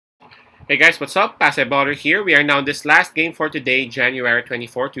Hey guys, what's up? Pasay Baller here. We are now in this last game for today, January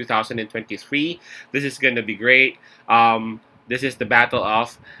 24, 2023. This is going to be great. This is the Battle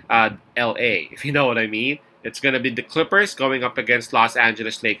of LA, if you know what I mean. It's going to be the Clippers going up against Los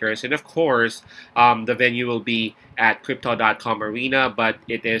Angeles Lakers. And of course, the venue will be at Crypto.com Arena, but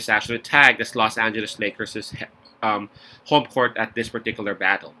it is actually tagged as Los Angeles Lakers' home court at this particular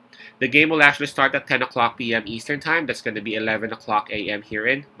battle. The game will actually start at 10 o'clock p.m. Eastern Time. That's going to be 11 o'clock a.m. here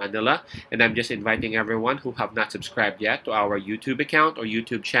in Manila. And I'm just inviting everyone who have not subscribed yet to our YouTube account or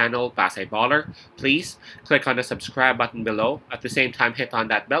YouTube channel, Pasay Baller. Please click on the subscribe button below. At the same time, hit on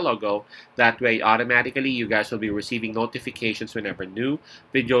that bell logo. That way, automatically, you guys will be receiving notifications whenever new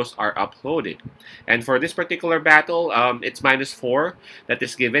videos are uploaded. And for this particular battle, it's -4 that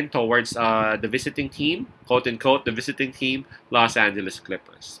is given towards the visiting team, quote-unquote, the visiting team, Los Angeles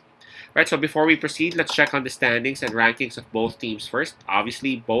Clippers. Right, so before we proceed, let's check on the standings and rankings of both teams first.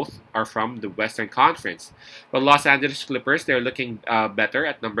 Obviously, both are from the Western Conference. But Los Angeles Clippers, they're looking better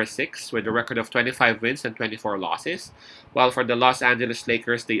at number 6 with a record of 25 wins and 24 losses. While for the Los Angeles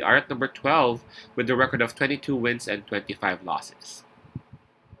Lakers, they are at number 12 with a record of 22 wins and 25 losses.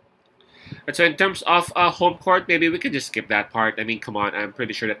 Right, so in terms of home court, maybe we could just skip that part. I mean, come on, I'm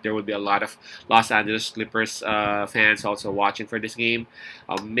pretty sure that there would be a lot of Los Angeles Clippers fans also watching for this game.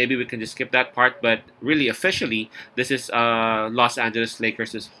 Maybe we can just skip that part, but really officially, this is Los Angeles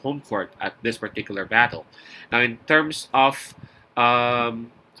Lakers' home court at this particular battle. Now, in terms of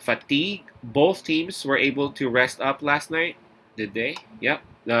fatigue, both teams were able to rest up last night. Did they? Yep.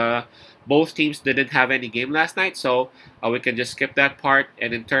 Both teams didn't have any game last night, so we can just skip that part.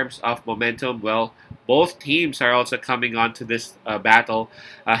 And in terms of momentum, well, both teams are also coming onto this battle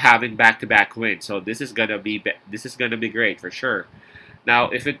having back-to-back wins. So this is gonna be great for sure. Now,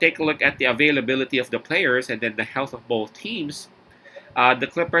 if you take a look at the availability of the players and then the health of both teams, the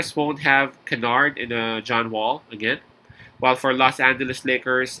Clippers won't have Kennard and John Wall again. While for Los Angeles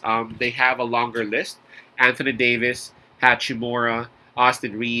Lakers, they have a longer list: Anthony Davis, Hachimura,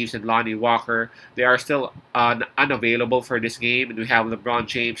 Austin Reeves, and Lonnie Walker. They are still unavailable for this game, and we have LeBron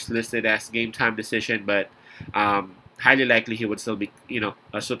James listed as game time decision, but highly likely he would still be,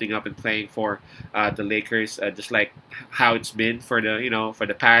 suiting up and playing for the Lakers, just like how it's been for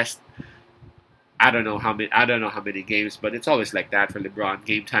the past. I don't know how many games, but it's always like that for LeBron,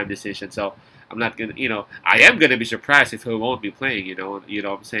 game time decision. So I'm not gonna, I am gonna be surprised if he won't be playing. You know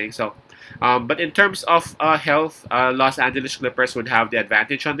what I'm saying. So, but in terms of health, Los Angeles Clippers would have the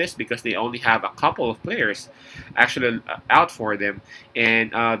advantage on this because they only have a couple of players actually out for them,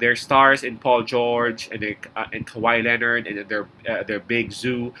 and their stars in Paul George and Kawhi Leonard and their big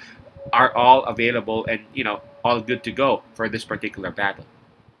Zoo are all available and all good to go for this particular battle.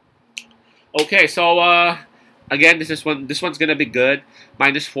 Okay, so again, this one's gonna be good.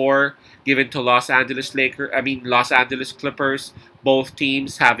 -4 given to Los Angeles Clippers. Both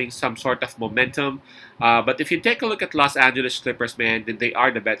teams having some sort of momentum. But if you take a look at Los Angeles Clippers, man, then they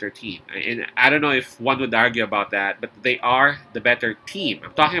are the better team. And I don't know if one would argue about that, but they are the better team.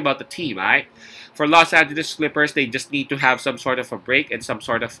 I'm talking about the team, right? For Los Angeles Clippers, they just need to have some sort of a break and some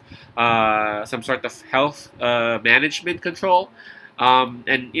sort of health management control.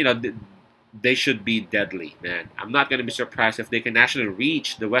 And they should be deadly, man. I'm not going to be surprised if they can actually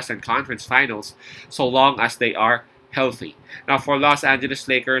reach the Western Conference Finals so long as they are healthy. Now, for Los Angeles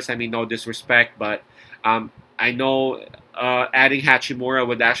Lakers, I mean, no disrespect, but I know adding Hachimura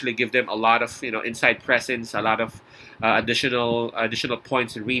would actually give them a lot of inside presence, a lot of additional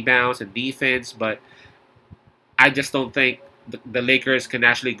points and rebounds and defense, but I just don't think the Lakers can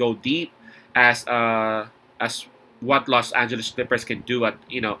actually go deep as what Los Angeles Clippers can do at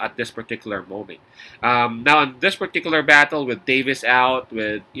this particular moment. Now in this particular battle with Davis out,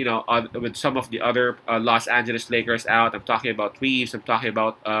 with with some of the other Los Angeles Lakers out, I'm talking about Reeves, I'm talking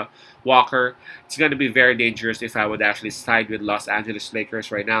about Walker. It's going to be very dangerous if I would actually side with Los Angeles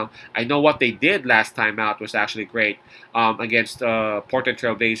Lakers right now. I know what they did last time out was actually great against Portland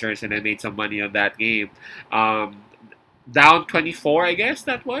Trail Blazers, and I made some money on that game. Down 24, I guess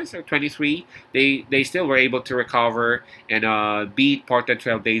that was, or 23. They still were able to recover and beat Portland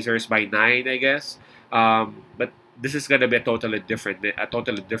Trail Blazers by 9, I guess. But this is gonna be a totally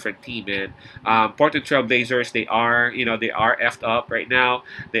different team, man. Portland Trail Blazers, they are effed up right now.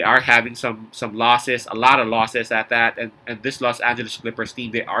 They are having some losses, a lot of losses at that. And this Los Angeles Clippers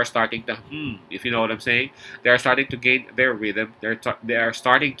team, they are starting to, if you know what I'm saying, they are starting to gain their rhythm. They are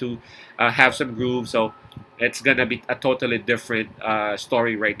starting to have some groove. So it's gonna be a totally different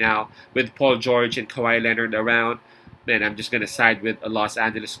story right now with Paul George and Kawhi Leonard around. Man, I'm just gonna side with the Los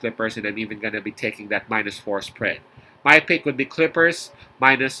Angeles Clippers, and I'm even gonna be taking that -4 spread. My pick would be Clippers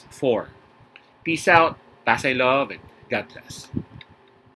 -4. Peace out, Pasay love, and God bless.